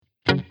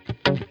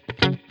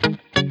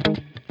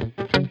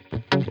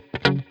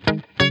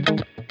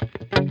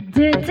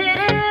This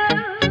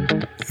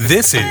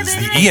is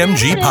the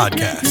EMG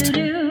Podcast.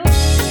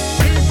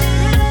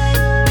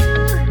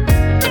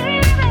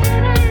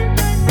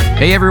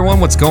 Hey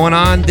everyone, what's going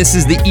on? This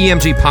is the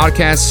EMG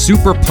Podcast.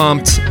 Super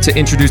pumped to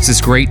introduce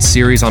this great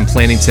series on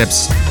planning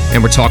tips,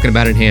 and we're talking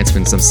about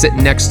enhancements. I'm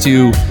sitting next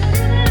to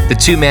the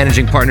two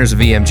managing partners of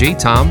EMG,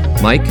 Tom,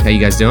 Mike. How you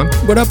guys doing?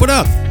 What up, what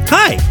up?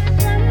 Hi.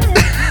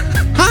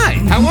 Hi,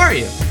 how are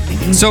you?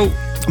 So,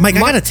 Mike, I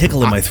got a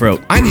tickle in my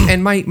throat.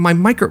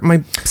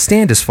 My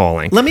stand is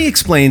falling. Let me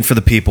explain for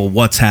the people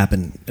what's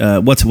happened.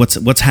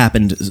 What's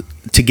happened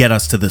to get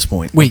us to this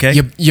point. Wait,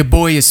 okay? your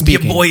boy is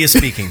speaking. Your boy is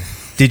speaking.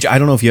 I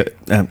don't know if you.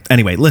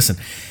 Anyway, listen.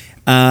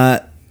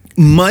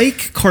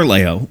 Mike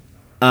Carleo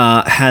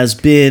has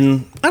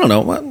been, I don't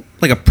know,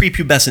 like a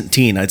prepubescent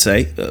teen, I'd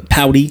say.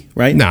 Pouty,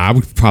 right? Nah, I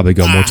would probably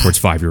go more towards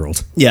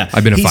 5-year-old. Yeah.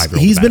 I've been a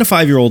 5-year-old. He's been a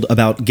 5-year-old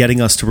about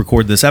getting us to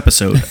record this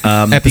episode.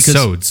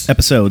 Episodes,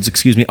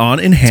 on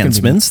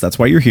enhancements. That's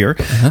why you're here.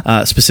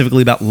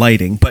 Specifically about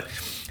lighting. But,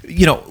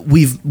 you know,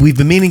 we've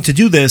been meaning to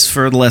do this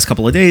for the last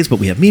couple of days, but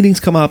we have meetings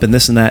come up and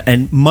this and that.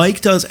 And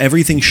Mike does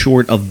everything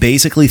short of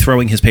basically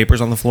throwing his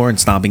papers on the floor and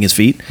stomping his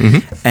feet.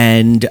 Mm-hmm.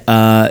 And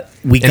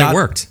it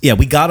worked. Yeah,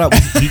 we got up.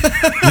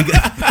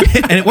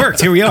 And it worked.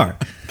 Here we are.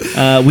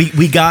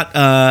 We got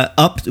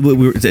up.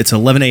 It's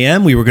 11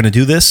 a.m. We were going to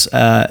do this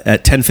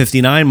at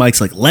 10:59. Mike's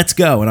like, "Let's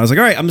go," and I was like,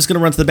 "All right, I'm just going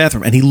to run to the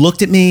bathroom." And he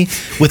looked at me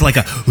with like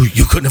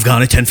 "You couldn't have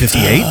gone at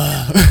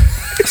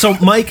 10:58." So,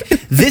 Mike,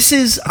 this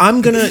is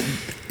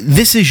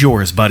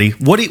yours, buddy.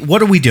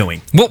 What are we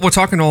doing? Well, we're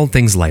talking all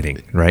things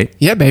lighting, right?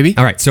 Yeah, baby.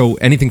 All right, so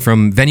anything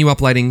from venue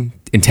up lighting,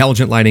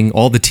 intelligent lighting,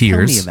 all the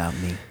tiers. Tell me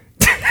about me.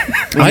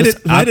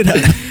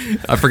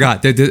 I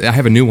forgot. I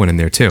have a new one in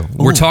there too.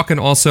 Ooh. We're talking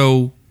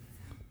also.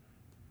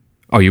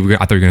 Oh, I thought you were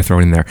going to throw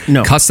it in there.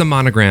 No. Custom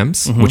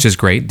monograms, which is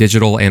great,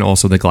 digital and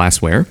also the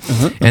glassware,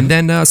 and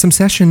then some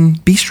session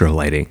bistro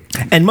lighting.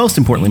 And most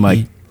importantly,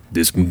 Mike,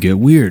 this can get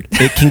weird.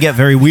 It can get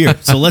very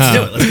weird. So let's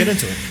do it. Let's get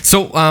into it.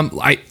 So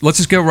let's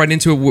just go right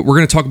into it. We're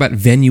going to talk about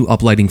venue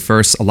uplighting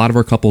first. A lot of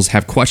our couples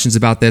have questions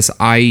about this.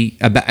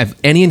 About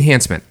any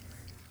enhancement,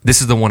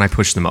 this is the one I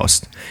push the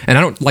most. And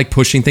I don't like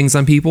pushing things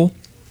on people,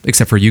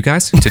 except for you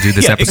guys, to do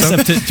this episode.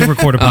 Except to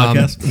record a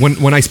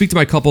podcast. When I speak to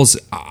my couples,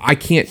 I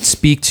can't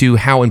speak to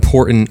how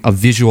important a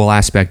visual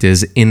aspect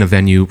is in a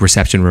venue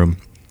reception room.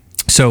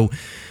 So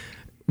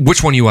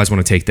which one of you guys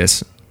want to take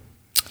this?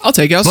 I'll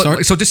take it. I'll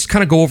start. So just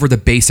kind of go over the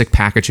basic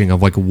packaging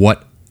of like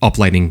what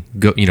uplighting,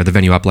 the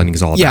venue uplighting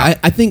is all about. Yeah,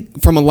 I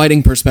think from a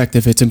lighting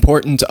perspective, it's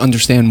important to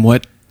understand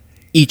what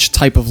each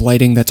type of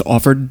lighting that's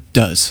offered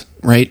does,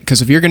 right?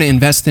 Because if you're going to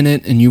invest in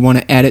it and you want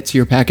to add it to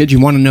your package, you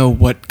want to know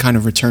what kind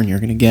of return you're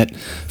going to get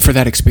for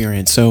that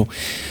experience. So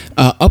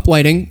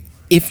uplighting,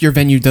 if your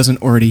venue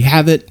doesn't already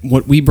have it,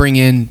 what we bring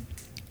in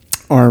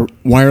are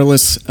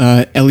wireless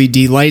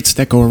LED lights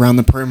that go around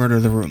the perimeter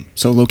of the room.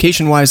 So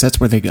location-wise, that's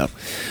where they go.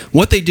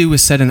 What they do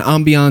is set an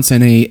ambiance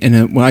and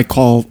a what I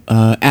call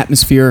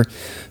atmosphere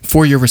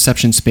for your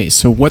reception space.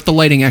 So what the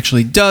lighting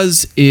actually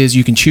does is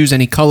you can choose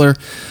any color.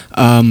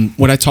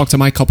 What I talk to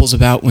my couples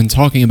about when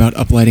talking about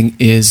uplighting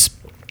is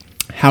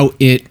how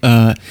it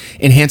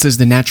enhances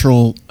the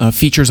natural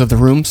features of the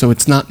room. So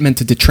it's not meant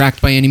to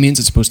detract by any means.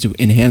 It's supposed to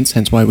enhance,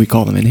 hence why we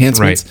call them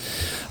enhancements.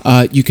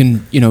 Right. You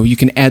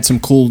can add some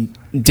cool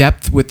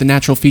depth with the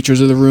natural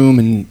features of the room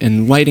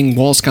and lighting,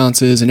 wall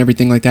sconces and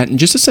everything like that, and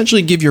just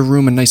essentially give your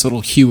room a nice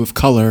little hue of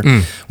color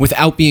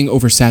without being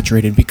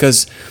oversaturated.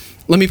 Because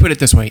let me put it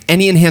this way,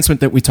 any enhancement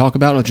that we talk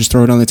about, I'll just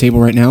throw it on the table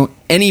right now,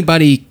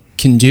 anybody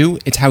can do.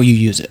 It's how you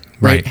use it,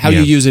 right? How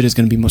you use it is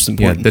going to be most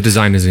important. Yeah, the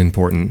design is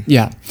important.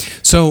 Yeah.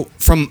 So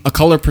from a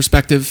color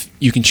perspective,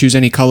 you can choose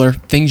any color.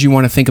 Things you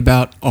want to think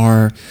about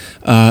are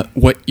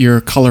what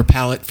your color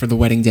palette for the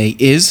wedding day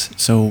is.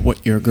 So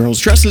what your girls'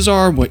 dresses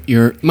are, what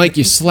your... Mike,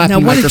 you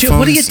slapping microphones.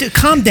 What do you do?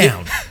 Calm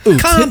down.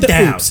 Calm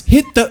down.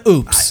 Hit the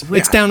oops.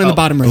 It's down in the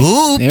bottom right.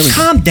 Oops.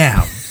 Calm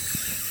down.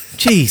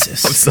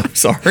 Jesus. I'm so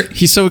sorry.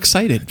 He's so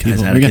excited.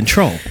 Guy's out of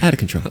control. Out of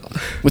control.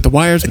 With the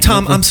wires.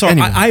 Tom, I'm sorry.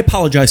 Anyway. I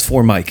apologize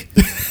for Mike.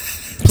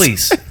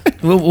 Please.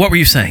 What were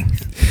you saying?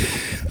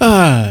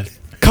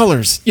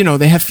 Colors,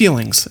 they have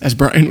feelings, as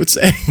Brian would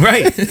say.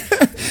 Right.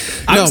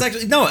 I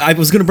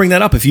was going to bring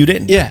that up if you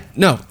didn't. Yeah.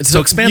 No.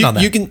 So expand on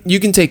that. You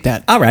can take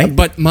that. All right.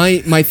 But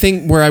my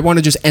thing where I want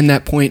to just end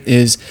that point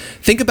is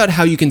think about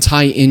how you can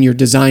tie in your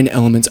design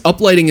elements.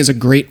 Uplighting is a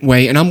great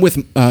way, and I'm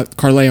with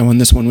Carleo on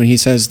this one when he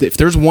says that if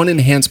there's one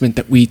enhancement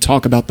that we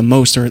talk about the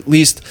most, or at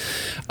least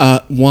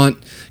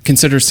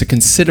considers to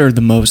consider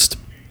the most,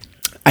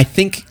 I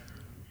think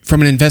from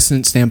an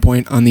investment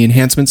standpoint on the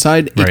enhancement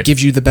side, it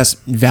gives you the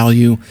best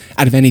value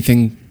out of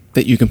anything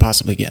that you can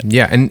possibly get.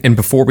 Yeah, and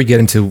before we get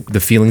into the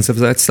feelings of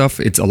that stuff,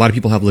 it's a lot of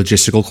people have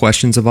logistical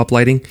questions of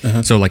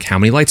uplighting. So like, how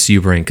many lights do you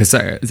bring? Because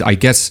I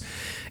guess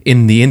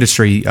in the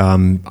industry,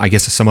 I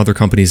guess some other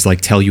companies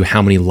like tell you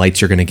how many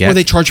lights you're going to get. Or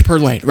they charge per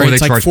light, right?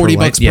 It's like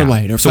 $40 per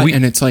light.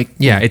 and it's like...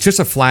 Yeah, it's just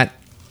a flat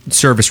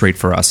service rate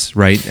for us,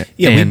 right?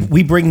 Yeah, And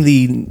we bring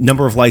the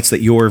number of lights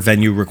that your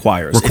venue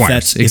requires.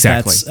 Requires,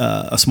 exactly. If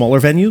that's a smaller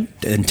venue,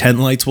 and 10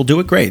 lights will do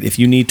it, great. If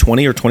you need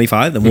 20 or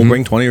 25, then we'll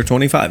bring 20 or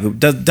 25.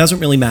 It doesn't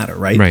really matter,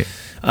 right? Right.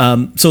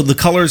 So the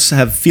colors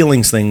have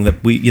feelings thing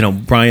that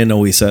Brian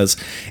always says.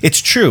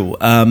 It's true.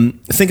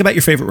 Think about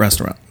your favorite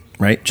restaurant,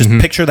 right? Just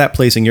picture that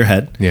place in your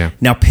head. Yeah.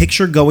 Now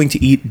picture going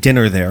to eat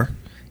dinner there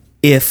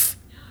if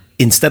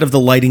instead of the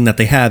lighting that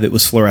they have, it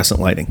was fluorescent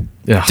lighting.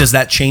 Yeah. Does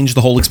that change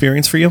the whole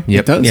experience for you? Yep.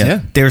 It does,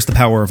 yeah. There's the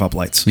power of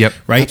uplights. Yep.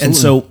 Right. And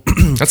so,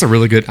 that's a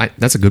really good.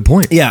 That's a good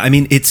point. yeah, I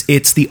mean,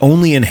 it's the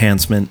only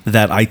enhancement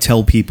that I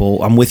tell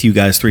people. I'm with you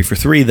guys 3 for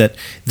 3. That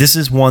this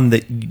is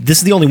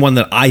the only one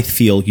that I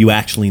feel you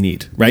actually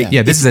need. Right.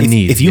 Yeah, this is a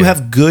need. If you Yeah.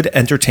 have good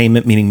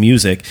entertainment, meaning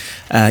music,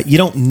 you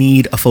don't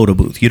need a photo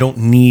booth. You don't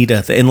need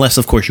unless,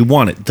 of course, you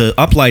want it. The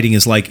uplighting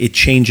is like it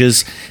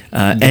changes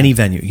any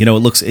venue.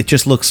 It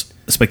just looks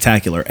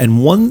spectacular.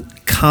 And one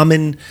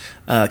common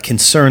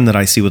concern that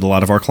I see with a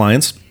lot of our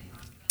clients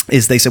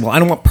is they say, well, I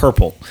don't want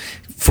purple.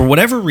 For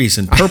whatever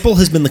reason, purple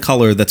has been the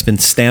color that's been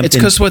stamped. It's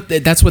because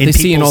that's what they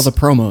see in all the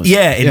promos.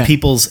 Yeah, in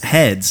people's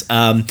heads.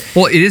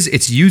 Well, it is.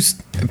 It's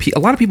used. A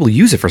lot of people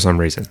use it for some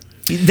reason.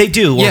 They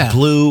do, or Yeah.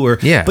 blue, or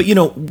Yeah. But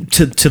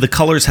to the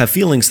colors have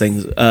feelings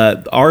things.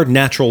 Our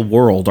natural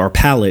world, our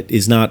palette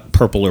is not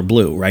purple or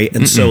blue, right?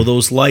 And so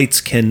those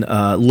lights can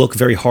look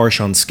very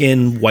harsh on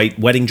skin, white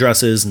wedding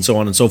dresses, and so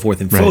on and so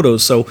forth in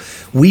photos. So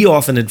we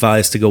often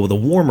advise to go with a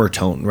warmer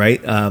tone,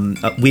 right?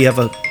 We have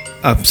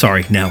I'm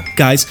sorry, now,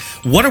 guys,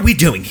 what are we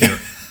doing here?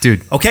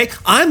 Dude. Okay,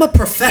 I'm a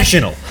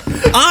professional.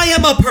 I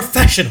am a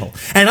professional,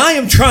 and I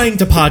am trying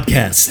to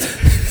podcast.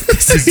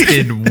 This is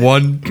in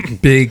one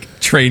big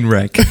train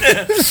wreck.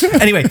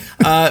 Anyway,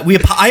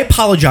 I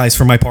apologize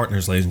for my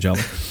partners, ladies and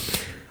gentlemen.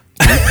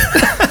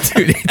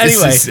 Dude,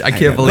 Anyway, I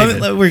can't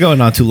believe it. we're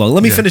going on too long.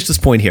 Let me finish this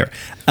point here.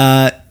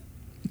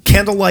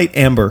 Candlelight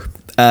amber.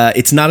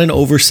 It's not an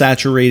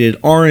oversaturated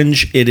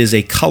orange. It is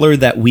a color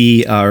that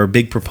we are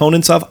big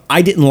proponents of.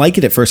 I didn't like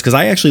it at first because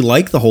I actually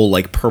like the whole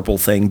like purple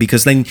thing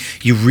because then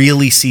you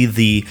really see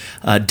the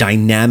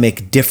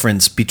dynamic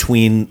difference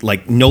between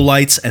like no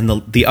lights and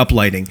the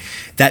uplighting.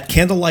 That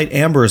candlelight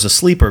amber is a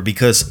sleeper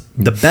because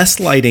the best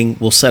lighting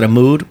will set a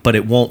mood, but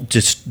it won't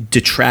just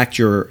detract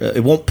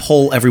it won't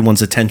pull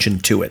everyone's attention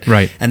to it.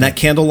 Right. And that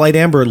candlelight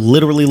amber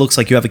literally looks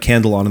like you have a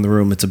candle on in the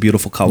room. It's a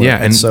beautiful color. Yeah,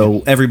 and and-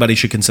 so everybody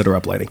should consider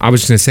uplighting. I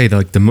was just gonna say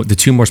the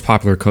two most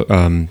popular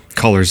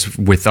colors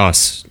with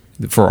us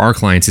for our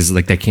clients is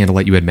like that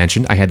candlelight you had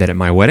mentioned. I had that at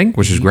my wedding,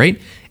 which is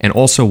great, and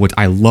also what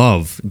I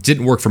love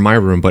didn't work for my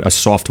room, but a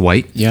soft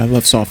white. Yeah, I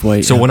love soft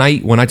white. So yeah.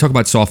 when I talk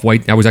about soft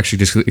white, I was actually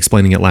just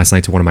explaining it last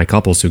night to one of my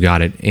couples who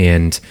got it,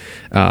 and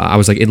I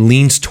was like, it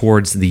leans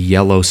towards the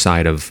yellow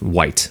side of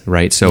white,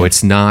 right? So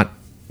it's not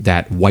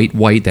that white,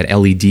 that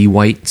LED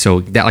white.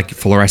 So that like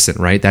fluorescent,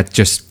 right? That's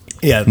just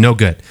no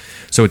good.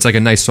 So it's like a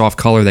nice soft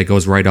color that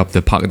goes right up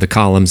the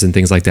columns and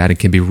things like that. It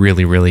can be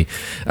really, really,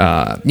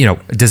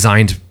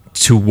 designed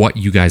to what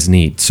you guys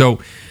need. So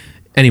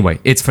anyway,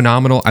 it's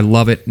phenomenal. I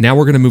love it. Now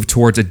we're going to move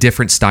towards a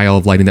different style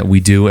of lighting that we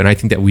do, and I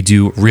think that we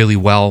do really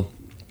well.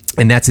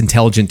 And that's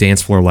intelligent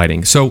dance floor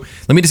lighting. So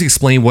let me just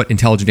explain what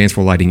intelligent dance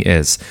floor lighting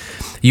is.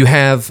 You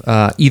have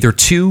either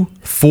 2,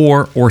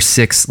 4, or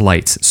 6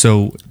 lights.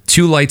 So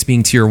 2 lights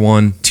being tier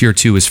 1, tier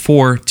 2 is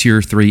 4,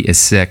 tier 3 is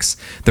 6.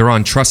 They're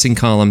on trussing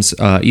columns,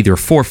 either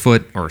 4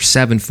 foot or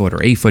 7 foot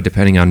or 8 foot,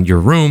 depending on your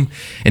room.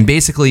 And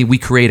basically, we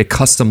create a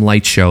custom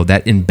light show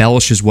that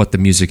embellishes what the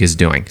music is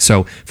doing.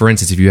 So, for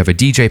instance, if you have a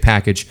DJ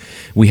package,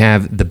 we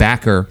have the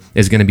backer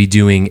is going to be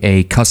doing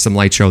a custom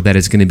light show that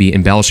is going to be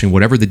embellishing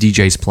whatever the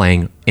DJ is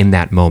playing in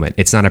that moment.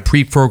 It's not a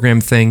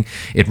pre-programmed thing.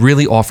 It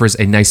really offers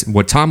a nice,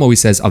 what Tom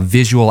always says, a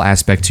visual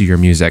aspect to your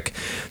music.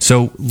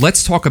 So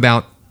let's talk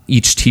about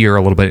each tier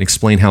a little bit and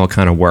explain how it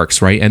kind of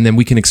works, right? And then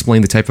we can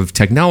explain the type of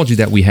technology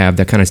that we have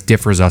that kind of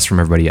differs us from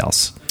everybody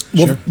else.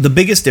 Well, the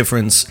biggest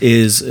difference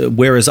is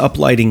whereas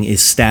uplighting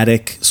is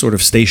static, sort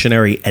of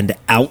stationary, and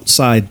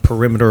outside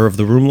perimeter of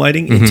the room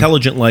lighting,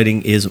 intelligent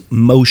lighting is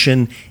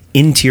motion,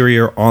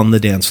 interior on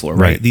the dance floor,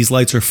 right? These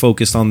lights are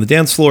focused on the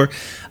dance floor.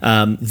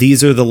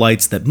 These are the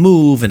lights that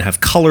move and have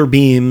color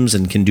beams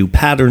and can do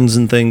patterns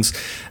and things.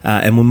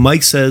 And when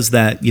Mike says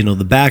that,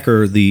 the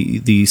backer,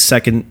 the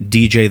second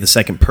DJ, the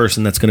second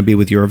person that's going to be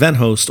with your event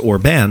host or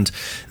band,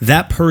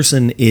 that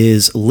person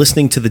is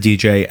listening to the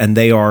DJ and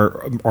they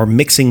are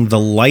mixing the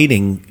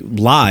lighting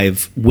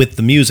live with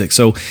the music.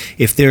 So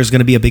if there's going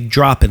to be a big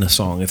drop in a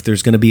song, if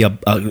there's going to be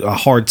a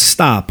hard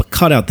stop, a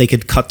cutout, they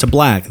could cut to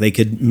black. They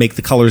could make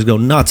the colors go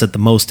nuts at the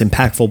most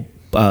impactful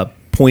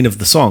point of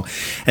the song.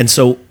 And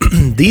so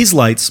these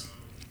lights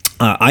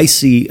I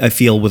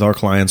feel with our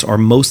clients are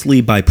mostly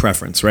by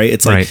preference, right?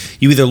 It's like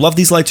you either love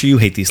these lights or you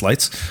hate these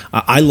lights.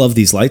 I love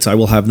these lights. I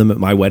will have them at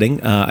my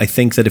wedding. I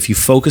think that if you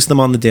focus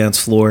them on the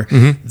dance floor,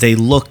 they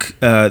look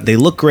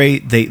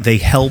great. They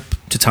help,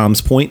 to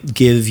Tom's point,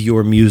 give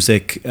your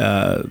music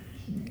The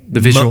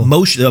visual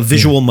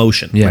visual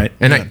motion, right?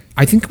 And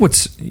I think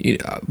what's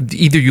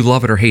either you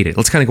love it or hate it.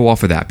 Let's kind of go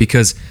off of that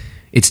because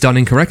it's done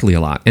incorrectly a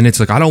lot. And it's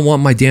like, I don't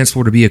want my dance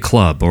floor to be a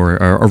club or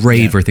a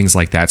rave or things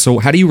like that. So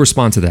how do you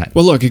respond to that?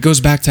 Well, look, it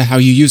goes back to how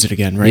you use it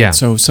again, right? Yeah.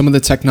 So some of the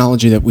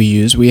technology that we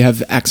use, we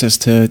have access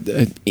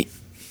to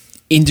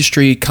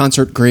industry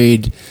concert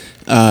grade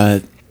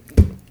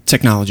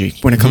technology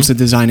when it comes to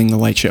designing the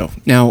light show.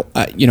 Now,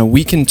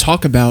 we can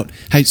talk about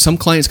how some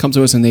clients come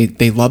to us and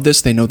they love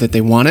this, they know that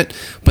they want it,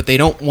 but they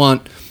don't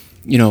want,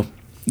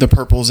 the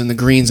purples and the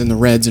greens and the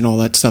reds and all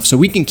that stuff. So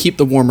we can keep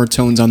the warmer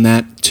tones on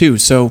that too.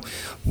 So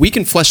we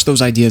can flesh those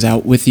ideas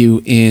out with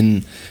you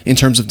in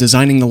terms of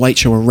designing the light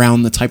show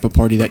around the type of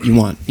party that you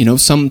want.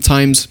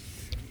 Sometimes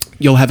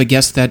you'll have a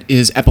guest that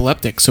is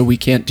epileptic, so we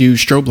can't do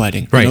strobe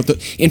lighting. Right. The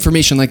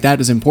information like that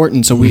is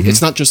important. So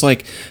it's not just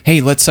like, hey,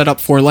 let's set up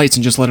 4 lights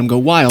and just let them go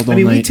wild all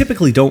night. We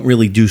typically don't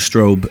really do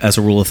strobe as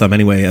a rule of thumb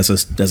anyway, as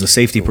a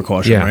safety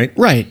precaution, Yeah. right?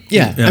 Right.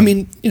 Yeah.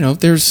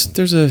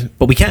 There's a...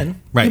 But we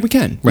can, right? Yeah, we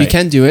can. Right. We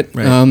can do it.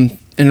 Right. And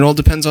it all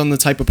depends on the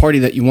type of party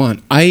that you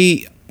want.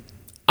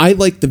 I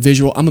like the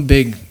visual. I'm a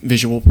big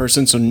visual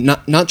person, so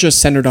not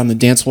just centered on the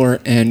dance floor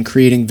and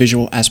creating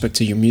visual aspect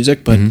to your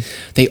music, but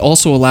they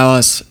also allow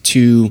us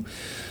to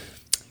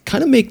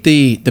kind of make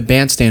the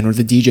bandstand or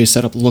the DJ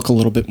setup look a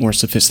little bit more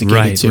sophisticated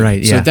Right, too.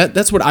 right, yeah. So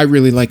that's what I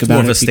really like about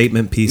it. More of a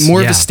statement piece.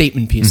 More of Yeah. a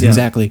statement piece,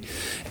 exactly.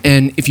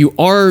 And if you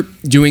are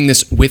doing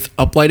this with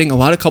uplighting, a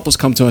lot of couples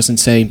come to us and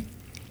say,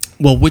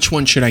 well, which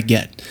one should I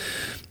get?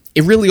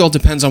 It really all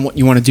depends on what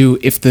you want to do.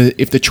 If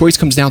the choice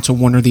comes down to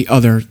one or the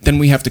other, then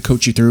we have to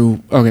coach you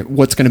through, okay,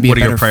 what's going to be What a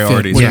are your better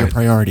priorities? fit? What Yeah. are your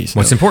priorities?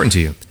 What's important to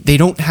you? They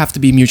don't have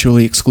to be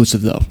mutually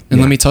exclusive, though. And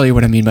let me tell you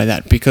what I mean by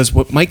that. Because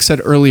what Mike said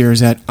earlier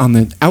is that on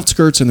the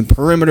outskirts and the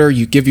perimeter,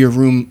 you give your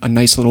room a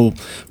nice little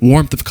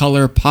warmth of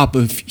color, pop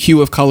of hue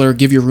of color,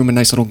 give your room a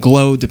nice little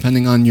glow,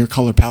 depending on your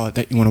color palette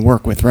that you want to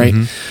work with, right?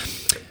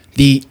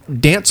 The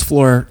dance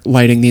floor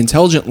lighting, the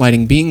intelligent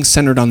lighting, being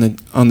centered on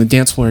the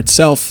dance floor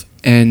itself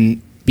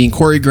and being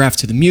choreographed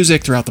to the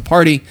music throughout the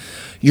party,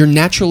 you're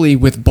naturally,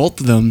 with both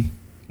of them,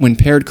 when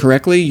paired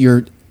correctly,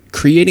 you're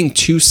creating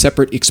 2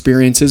 separate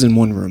experiences in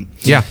one room.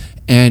 Yeah.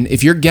 And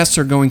if your guests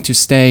are going to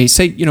stay,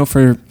 say,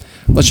 for,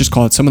 let's just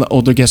call it, some of the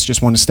older guests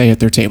just want to stay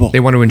at their table. They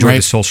want to enjoy right?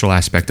 the social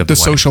aspect of the the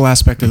wedding. social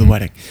aspect of the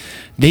wedding.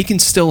 They can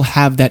still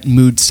have that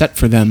mood set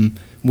for them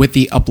with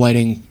the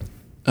uplighting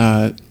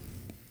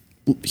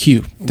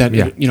hue that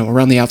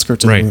around the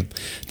outskirts of Right. the room.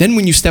 Then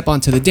when you step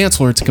onto the dance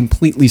floor, it's a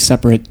completely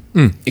separate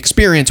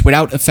experience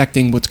without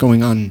affecting what's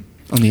going on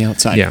the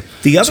outside. Yeah.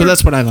 So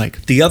that's what I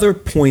like. The other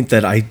point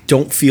that I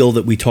don't feel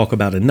that we talk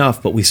about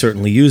enough, but we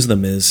certainly use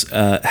them, is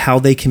how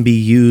they can be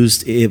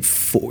used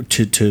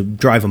to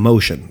drive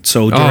emotion.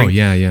 So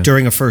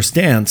during a first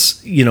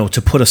dance,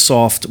 to put a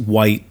soft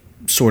white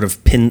sort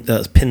of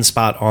pin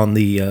spot on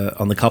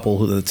the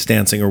couple that's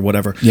dancing or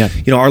whatever. Yeah.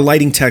 Our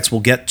lighting techs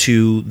will get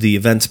to the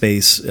event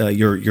space,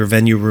 your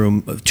venue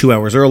room 2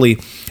 hours early,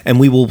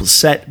 and we will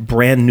set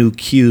brand new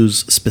cues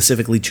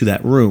specifically to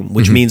that room,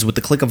 which means with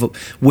the click of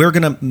we're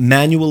going to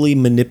manually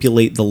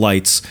manipulate the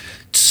lights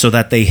so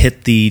that they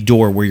hit the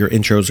door where your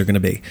intros are going to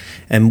be.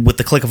 And with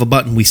the click of a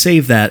button, we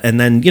save that, and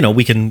then,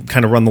 we can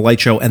kind of run the light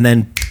show, and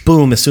then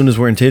boom, as soon as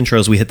we're into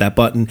intros, we hit that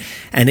button.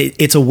 And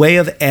it's a way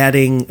of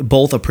adding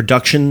both a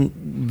production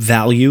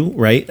value,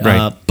 right?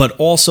 But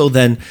also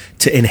then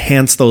to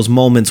enhance those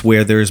moments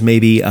where there's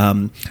maybe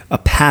a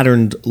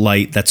patterned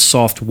light that's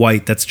soft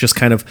white that's just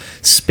kind of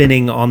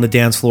spinning on the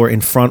dance floor in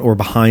front or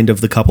behind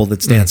of the couple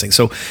that's dancing.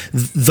 So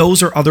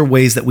those are other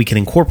ways that we can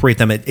incorporate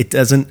them. It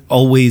doesn't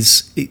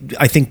always,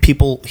 I think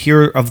people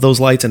hear of those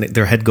lights and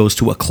their head goes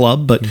to a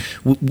club, but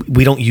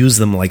we don't use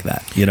them like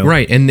that,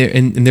 Right, and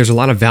there's a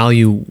lot of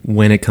value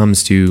when it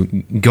comes to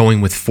going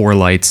with 4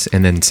 lights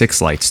and then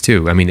 6 lights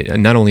too. I mean,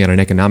 not only on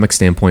an economic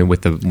standpoint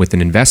with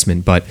an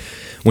investment, but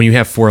when you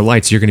have 4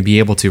 lights, you're going to be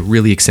able to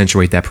really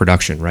accentuate that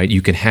production, right?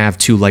 You can have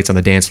 2 lights on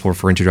the dance floor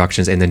for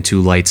introductions and then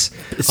 2 lights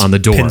on the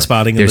door. Pin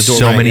spotting There's on the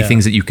door, so many yeah.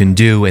 things that you can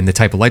do, and the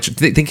type of lights.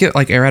 Think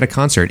like you're at a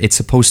concert. It's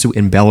supposed to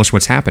embellish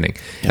what's happening.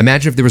 Yeah.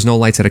 Imagine if there was no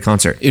lights at a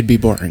concert. It'd be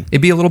boring.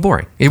 It'd be a little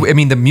boring.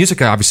 The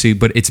music obviously,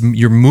 but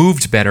you're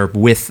moved better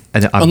with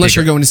unless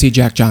you're going to see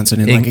Jack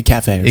Johnson in like a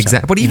cafe or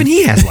exactly. But even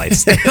he has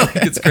lights.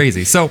 It's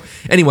crazy. So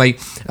anyway,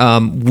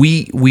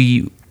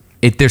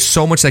 there's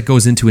so much that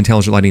goes into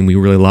intelligent lighting. We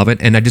really love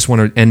it. And I just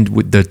want to end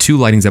with the 2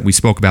 lightings that we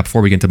spoke about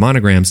before we get into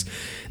monograms.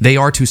 They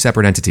are 2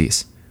 separate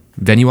entities.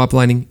 Venue up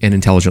lighting and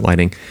intelligent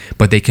lighting,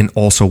 but they can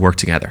also work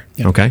together.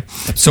 Yep. Okay,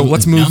 so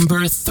let's move.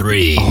 Number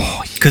 3.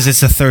 Because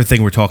it's the third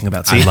thing we're talking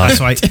about. See,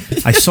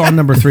 I saw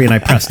number 3 and I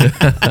pressed it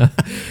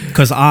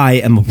because I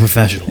am a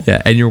professional.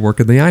 Yeah, and you're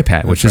working the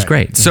iPad, which is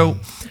great. So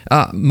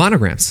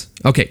monograms.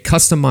 Okay,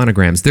 custom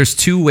monograms. There's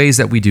 2 ways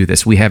that we do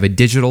this. We have a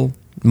digital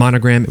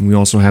monogram, and we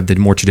also have the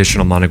more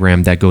traditional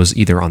monogram that goes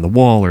either on the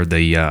wall or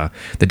the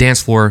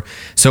dance floor.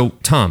 So,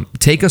 Tom,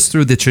 take us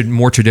through the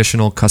more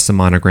traditional custom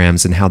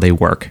monograms and how they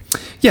work.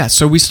 Yeah,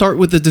 so we start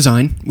with the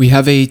design. We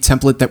have a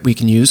template that we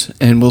can use,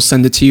 and we'll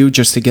send it to you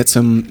just to get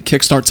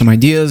kickstart some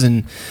ideas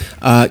and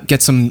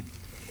get some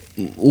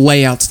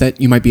layouts that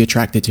you might be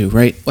attracted to,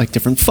 right? Like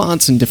different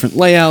fonts and different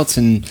layouts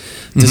and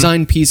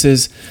design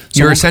pieces.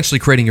 So You're essentially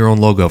creating your own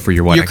logo for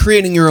your wedding. you're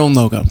creating your own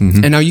logo.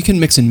 And now you can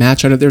mix and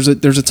match out of there's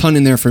a ton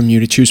in there for you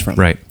to choose from.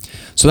 Right.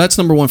 So that's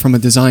number one from a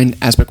design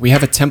aspect. We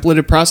have a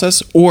templated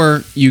process,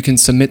 or you can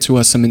submit to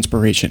us some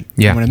inspiration.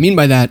 Yeah. And what I mean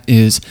by that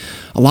is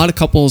a lot of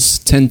couples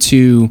tend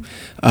to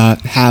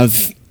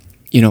have,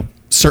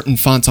 certain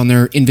fonts on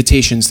their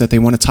invitations that they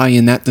want to tie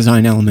in that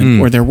design element,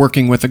 or they're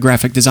working with a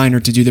graphic designer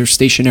to do their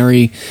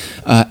stationery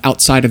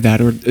outside of that,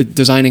 or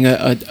designing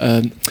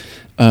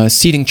a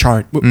seating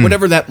chart,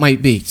 whatever that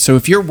might be. So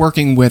if you're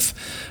working with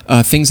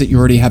things that you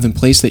already have in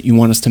place that you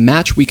want us to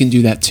match, we can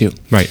do that too.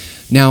 Right.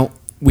 Now,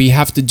 we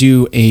have to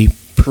do a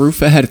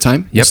proof ahead of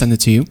time. We'll send it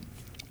to you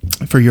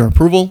for your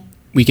approval.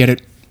 We get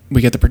it.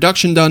 We get the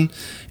production done,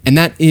 and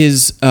that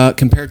is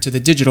compared to the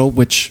digital,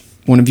 which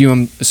one of you,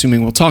 I'm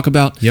assuming, we'll talk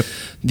about. Yep.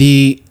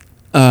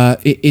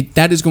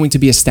 That is going to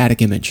be a static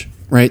image,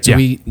 right? So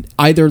we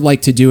either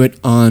like to do it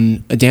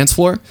on a dance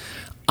floor.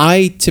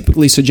 I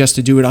typically suggest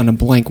to do it on a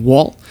blank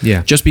wall.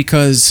 Yeah. Just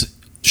because,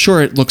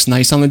 sure, it looks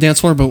nice on the dance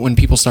floor, but when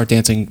people start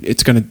dancing,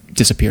 it's going to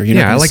disappear.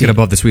 I like it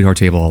above the sweetheart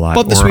table a lot.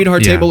 Above the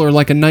sweetheart table, or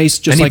like a nice,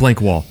 just any like blank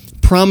wall.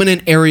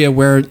 prominent area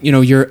where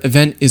your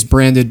event is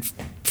branded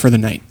for the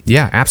night.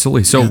 Yeah,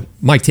 absolutely. So,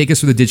 Mike, take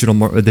us through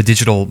the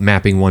digital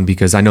mapping one,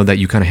 because I know that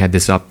you kind of had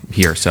this up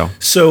here. So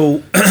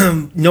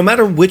no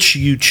matter which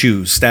you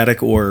choose,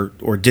 static or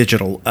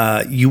digital,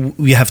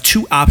 we have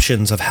two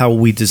options of how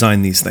we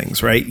design these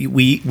things, right?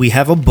 We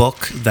have a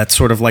book that's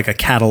sort of like a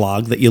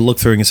catalog that you look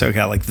through and you say, okay,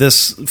 I like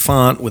this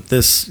font with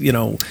this,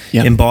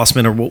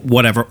 embossment or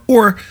whatever.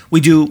 Or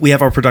we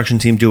have our production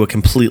team do a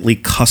completely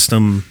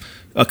custom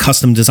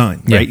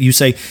design, right? You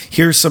say,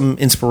 here's some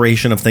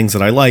inspiration of things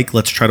that I like.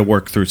 Let's try to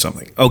work through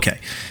something. Okay.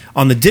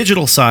 On the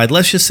digital side,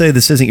 let's just say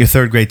this isn't your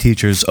third grade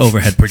teacher's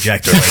overhead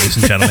projector, ladies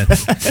and gentlemen.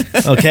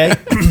 Okay.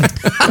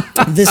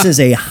 This is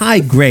a high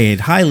grade,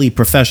 highly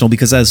professional,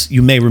 because as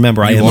you may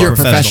remember, I am a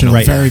professional,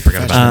 right? Very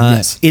professional.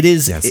 Yes. It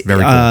is. Yes,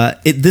 very cool.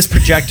 This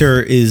projector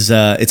is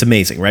it's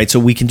amazing, right? So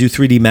we can do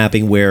 3D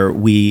mapping where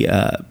we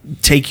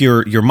take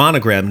your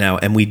monogram now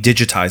and we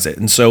digitize it.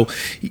 And so,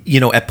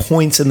 at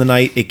points in the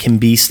night, it can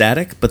be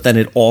static, but then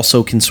it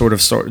also can sort of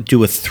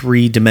do a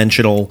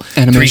 3-dimensional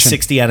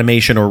 360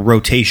 animation or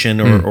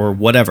rotation or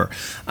whatever.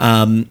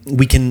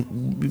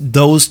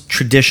 Those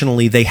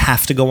traditionally, they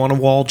have to go on a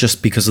wall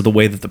just because of the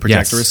way that the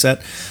projector is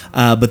set.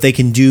 But they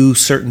can do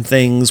certain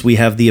things. We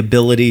have the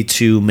ability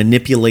to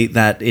manipulate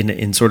that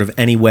in sort of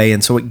any way.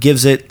 And so it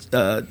gives it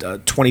a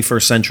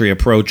 21st century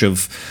approach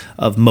of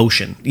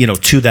motion,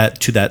 to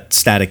that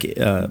static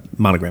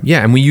monogram.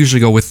 Yeah, and we usually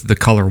go with the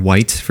color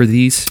white for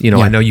these.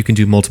 I know you can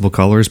do multiple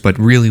colors, but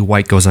really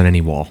white goes on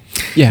any wall.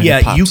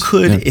 Yeah, you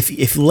could,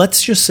 if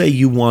let's just say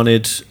you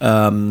wanted...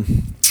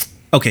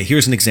 okay,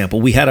 here's an example.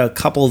 We had a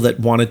couple that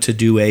wanted to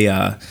do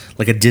a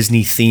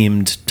Disney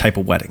themed type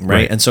of wedding,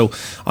 right? And so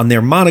on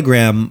their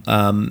monogram,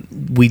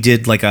 we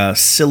did like a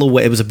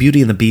silhouette. It was a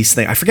Beauty and the Beast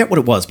thing. I forget what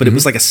it was, but it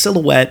was like a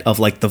silhouette of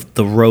like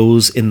the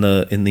rose in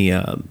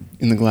the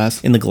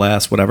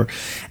glass, whatever.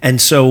 And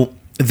so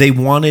they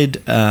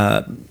wanted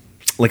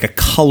like a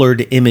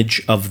colored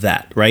image of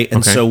that, right?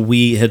 And so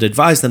we had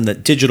advised them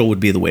that digital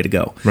would be the way to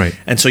go, right?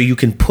 And so you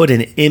can put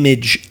an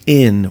image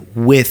in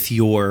with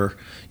your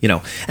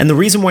and the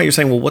reason why you're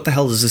saying, well, what the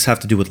hell does this have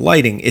to do with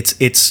lighting?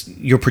 It's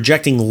you're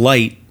projecting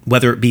light,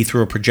 whether it be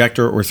through a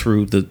projector or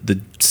through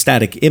the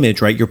static image,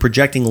 right? You're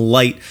projecting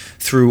light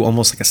through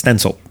almost like a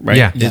stencil,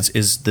 right?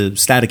 Is the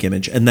static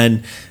image, and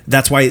then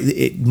that's why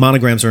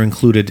monograms are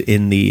included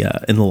in the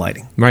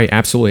lighting, right?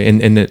 Absolutely,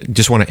 and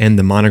just want to end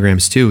the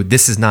monograms too.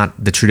 This is not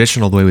the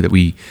traditional way that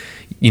we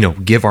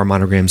give our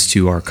monograms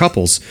to our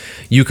couples.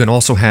 You can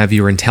also have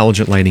your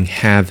intelligent lighting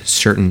have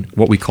certain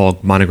what we call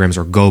monograms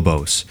or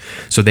gobos,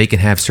 so they can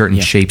have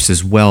certain shapes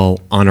as well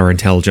on our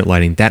intelligent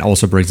lighting. That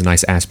also brings a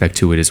nice aspect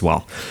to it as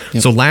well.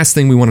 So last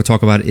thing we want to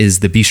talk about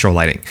is the bistro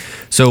lighting.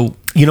 So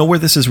where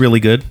this is really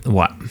good?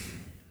 What?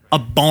 A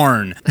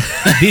barn.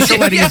 Bistro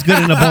lighting is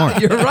good in a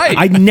barn. You're right.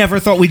 I never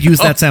thought we'd use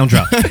that sound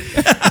drop.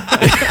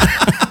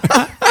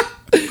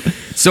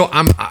 So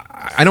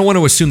I don't want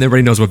to assume that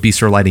everybody knows what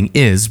bistro lighting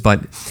is,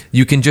 but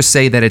you can just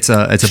say that it's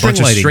a bunch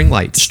of string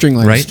lights,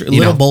 right?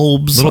 Little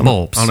bulbs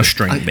on a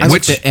string. I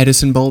like the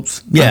Edison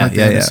bulbs. Yeah, like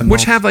the Edison which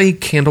bulbs. have a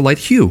candlelight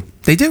hue.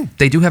 They do.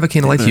 They do have a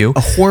candlelight hue.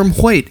 A warm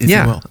white, if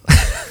you will.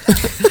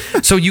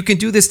 So you can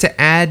do this to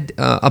add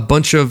a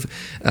bunch of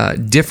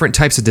different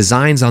types of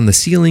designs on the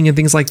ceiling and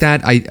things like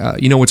that.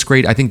 What's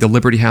great? I think the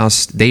Liberty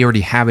House, they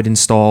already have it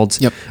installed.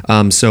 Yep.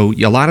 So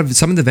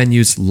some of the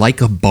venues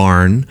like a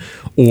barn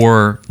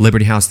or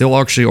Liberty House, they'll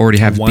actually already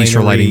have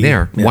bistro lighting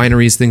there. Yeah.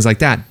 Wineries, things like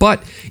that.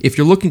 But if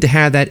you're looking to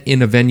have that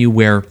in a venue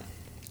where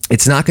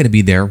it's not going to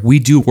be there, we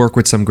do work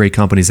with some great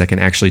companies that can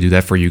actually do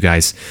that for you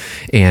guys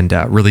and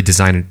really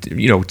design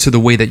it, to the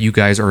way that you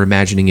guys are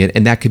imagining it,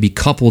 and that could be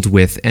coupled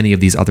with any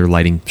of these other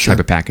lighting type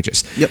of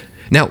packages. Yep.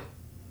 Now,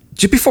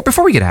 just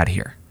before we get out of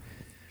here,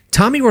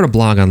 Tommy wrote a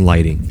blog on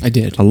lighting. I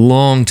did. A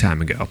long time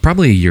ago,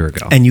 probably a year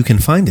ago. And you can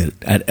find it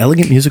at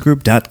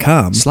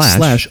elegantmusicgroup.com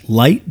 /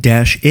 light-it-up.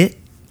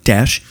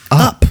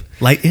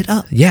 Light it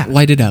up. Yeah.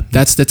 Light it up.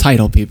 That's the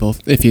title, people.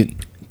 If you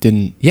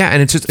didn't. Yeah,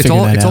 and it's figure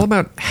that all out.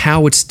 about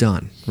how it's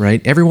done,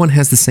 right? Everyone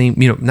has the same,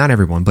 not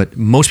everyone, but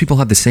most people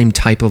have the same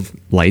type of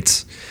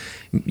lights.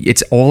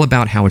 It's all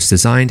about how it's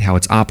designed, how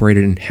it's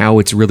operated, and how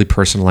it's really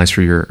personalized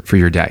for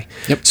your day.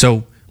 Yep.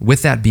 So,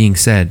 with that being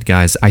said,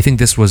 guys, I think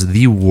this was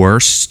the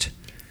worst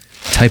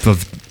type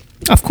of.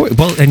 Of course.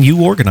 Well, and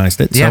you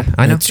organized it, so Yeah,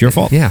 I know. it's your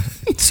fault. Yeah.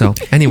 So,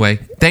 anyway,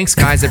 thanks,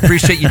 guys. I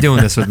appreciate you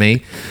doing this with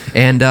me,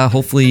 and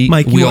hopefully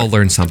Mike, we all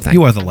learned something.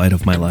 You are the light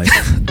of my life.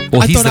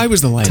 Well, I he's thought I was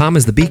the light. Tom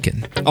is the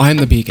beacon. Oh, I'm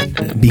the beacon.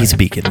 Bees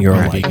beacon. You're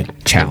a light. Beacon.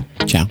 Ciao.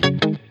 Ciao.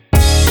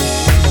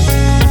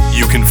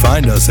 You can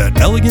find us at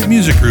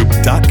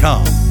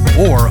elegantmusicgroup.com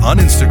or on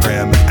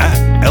Instagram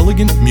at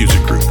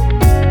elegantmusicgroup.